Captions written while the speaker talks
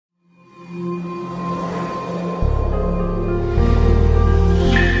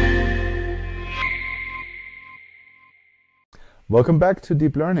Welcome back to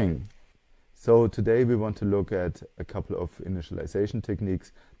Deep Learning. So today we want to look at a couple of initialization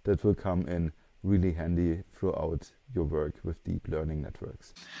techniques that will come in really handy throughout your work with deep learning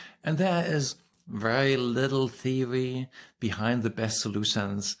networks. And there is very little theory behind the best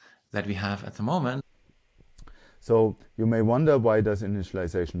solutions that we have at the moment. So you may wonder, why does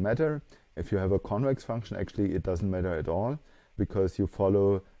initialization matter? If you have a convex function, actually it doesn't matter at all, because you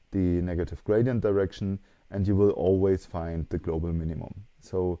follow the negative gradient direction and you will always find the global minimum.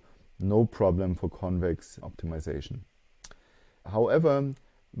 So no problem for convex optimization. However,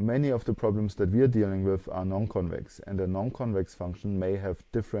 many of the problems that we are dealing with are non-convex, and a non-convex function may have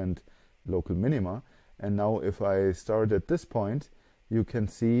different local minima. And now if I start at this point, you can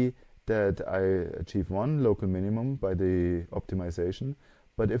see that I achieve one local minimum by the optimization.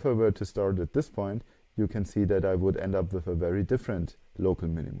 But if I were to start at this point, you can see that I would end up with a very different local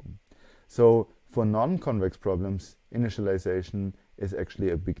minimum. So for non-convex problems, initialization is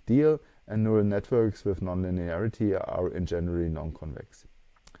actually a big deal, and neural networks with nonlinearity are in general non-convex.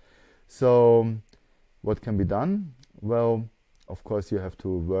 So what can be done? Well, of course you have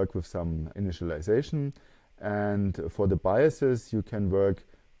to work with some initialization, and for the biases you can work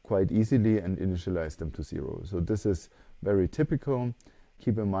quite easily and initialize them to 0. So this is very typical.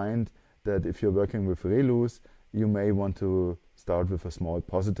 Keep in mind that if you're working with ReLUs, you may want to start with a small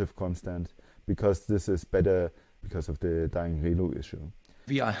positive constant, because this is better because of the dying ReLU issue.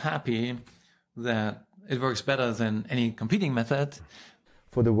 We are happy that it works better than any competing method.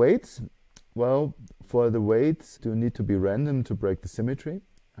 For the weights, well, for the weights you need to be random to break the symmetry.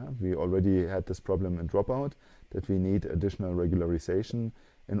 We already had this problem in Dropout, that we need additional regularization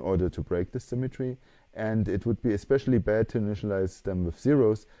in order to break the symmetry. And it would be especially bad to initialize them with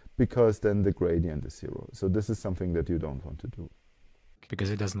zeros, because then the gradient is 0. So this is something that you don't want to do. Because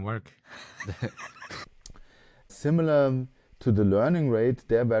it doesn't work. Similar to the learning rate,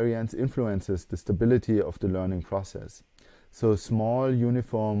 their variance influences the stability of the learning process. So small,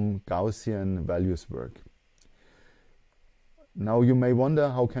 uniform, Gaussian values work. Now you may wonder,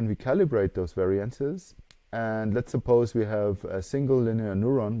 how can we calibrate those variances? And let's suppose we have a single linear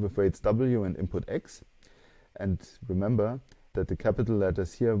neuron with weights W and input X. And remember that the capital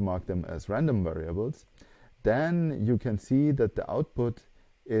letters here mark them as random variables. Then you can see that the output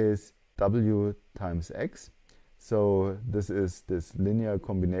is W times X. So this is this linear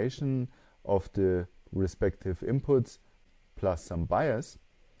combination of the respective inputs plus some bias.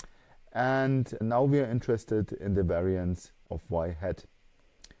 And now we are interested in the variance of Y hat.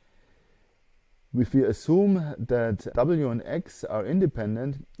 If we assume that W and X are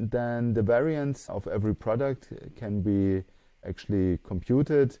independent, then the variance of every product can be actually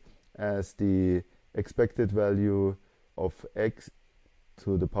computed as the expected value of X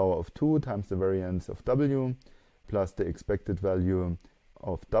to the power of 2 times the variance of W, plus the expected value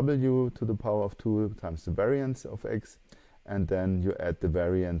of W to the power of 2 times the variance of X, and then you add the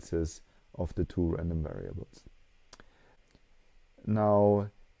variances of the two random variables. Now,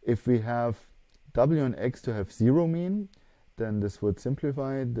 if we have W and X to have 0 mean, then this would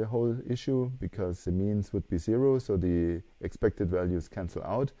simplify the whole issue, because the means would be 0, so the expected values cancel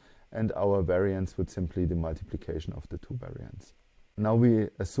out, and our variance would simply the multiplication of the two variants. Now we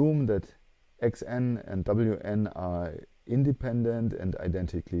assume that Xn and Wn are independent and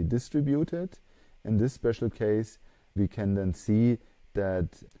identically distributed. In this special case, we can then see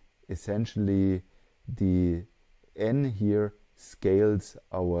that essentially the n here scales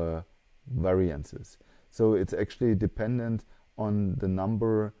our variances. So it's actually dependent on the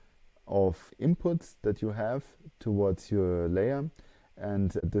number of inputs that you have towards your layer,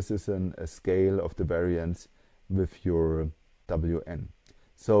 and this is a scale of the variance with your Wn.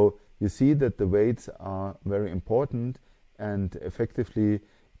 So you see that the weights are very important, and effectively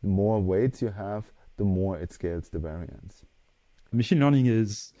the more weights you have, the more it scales the variance. Machine learning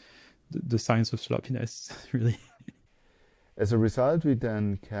is the science of sloppiness, really. As a result, we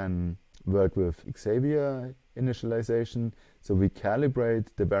then can work with Xavier initialization. So we calibrate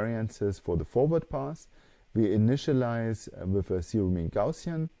the variances for the forward pass. We initialize with a zero mean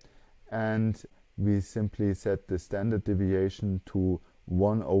Gaussian, and we simply set the standard deviation to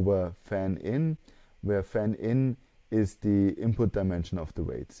 1 over fan in, where fan in is the input dimension of the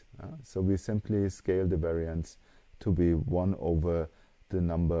weights. So we simply scale the variance to be 1 over the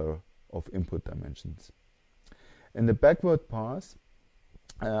number of input dimensions. In the backward pass,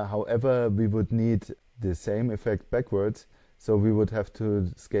 however, we would need the same effect backwards, so we would have to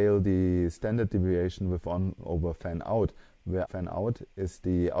scale the standard deviation with 1 over fan out, where fan out is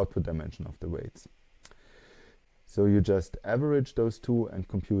the output dimension of the weights. So you just average those two and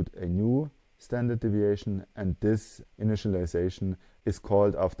compute a new standard deviation, and this initialization is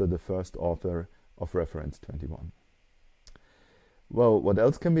called after the first author of reference 21. Well, what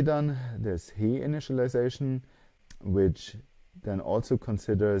else can be done? There's He initialization, which then also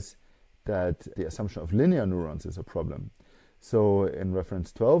considers that the assumption of linear neurons is a problem. So in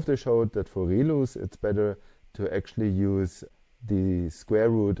reference 12, they showed that for ReLUs, it's better to actually use the square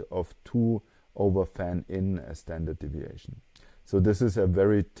root of 2 over fan-in as standard deviation. So this is a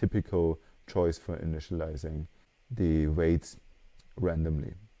very typical choice for initializing the weights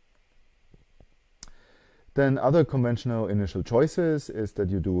randomly. Then other conventional initial choices is that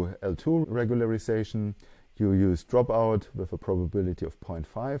you do L2 regularization. You use dropout with a probability of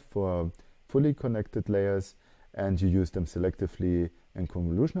 0.5 for fully connected layers, and you use them selectively in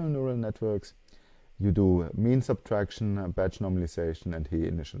convolutional neural networks. You do mean subtraction, batch normalization, and He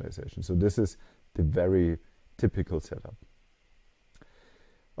initialization. So this is the very typical setup.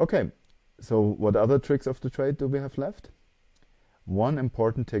 Okay, so what other tricks of the trade do we have left? One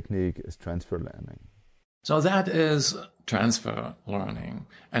important technique is transfer learning. So that is transfer learning,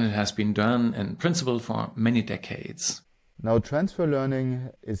 and it has been done in principle for many decades. Now, transfer learning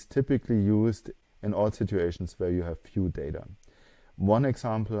is typically used in all situations where you have few data. One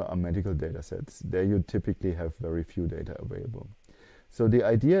example are medical data sets. There you typically have very few data available. So the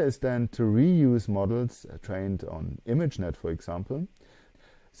idea is then to reuse models trained on ImageNet, for example.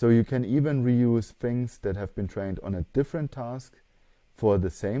 So you can even reuse things that have been trained on a different task for the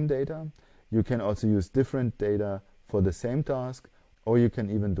same data. You can also use different data for the same task, or you can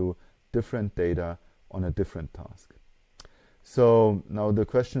even do different data on a different task. So now the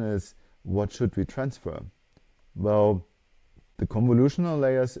question is, what should we transfer? Well, the convolutional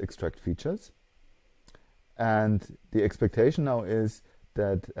layers extract features, and the expectation now is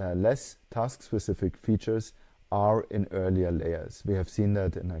that less task-specific features are in earlier layers. We have seen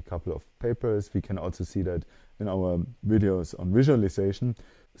that in a couple of papers. We can also see that in our videos on visualization.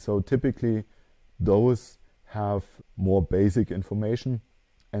 So typically those have more basic information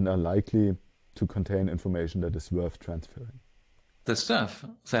and are likely to contain information that is worth transferring. The stuff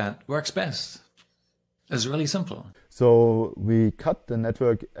that works best is really simple. So we cut the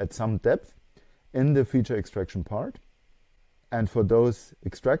network at some depth in the feature extraction part. And for those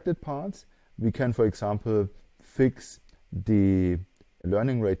extracted parts, we can, for example, fix the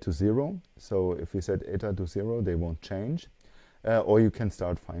learning rate to 0. So if we set eta to 0, they won't change. Or you can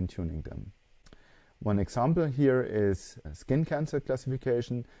start fine-tuning them. One example here is skin cancer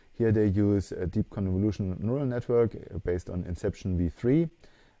classification. Here they use a deep convolutional neural network based on Inception v3.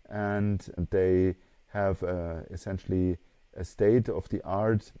 And they have essentially a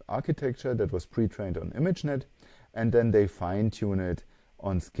state-of-the-art architecture that was pre-trained on ImageNet. And then they fine-tune it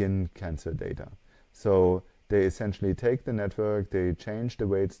on skin cancer data. So they essentially take the network, they change the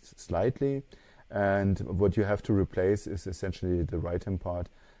weights slightly, and what you have to replace is essentially the right-hand part,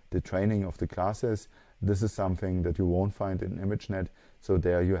 the training of the classes. This is something that you won't find in ImageNet, so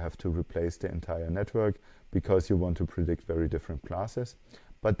there you have to replace the entire network because you want to predict very different classes.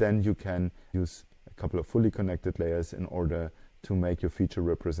 But then you can use a couple of fully connected layers in order to make your feature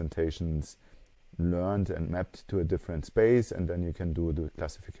representations learned and mapped to a different space, and then you can do the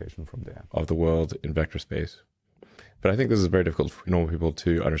classification from there. Of the world in vector space. But I think this is very difficult for normal people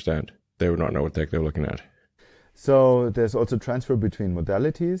to understand. They would not know what the heck they're looking at. So there's also transfer between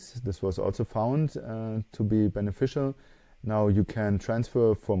modalities. This was also found to be beneficial. Now you can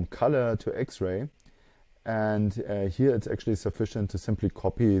transfer from color to X-ray, and here it's actually sufficient to simply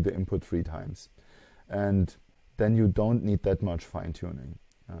copy the input 3 times. And then you don't need that much fine-tuning.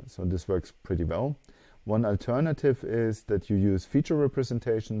 So this works pretty well. One alternative is that you use feature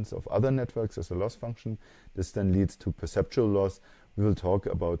representations of other networks as a loss function. This then leads to perceptual loss. We will talk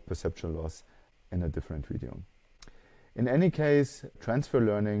about perceptual loss in a different video. In any case, transfer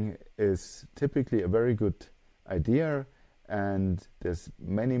learning is typically a very good idea, and there's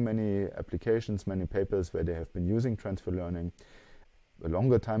many applications, many papers where they have been using transfer learning. A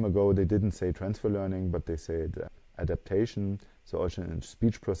longer time ago, they didn't say transfer learning, but they said adaptation. So also in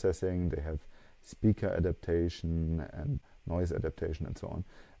speech processing, they have speaker adaptation and noise adaptation and so on.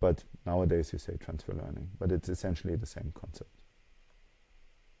 But nowadays you say transfer learning, but it's essentially the same concept.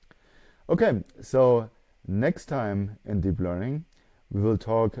 Okay, so next time in deep learning, we will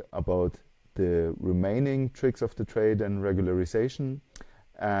talk about the remaining tricks of the trade and regularization.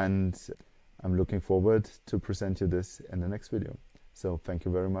 And I'm looking forward to present you this in the next video. So thank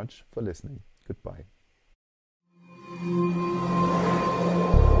you very much for listening. Goodbye.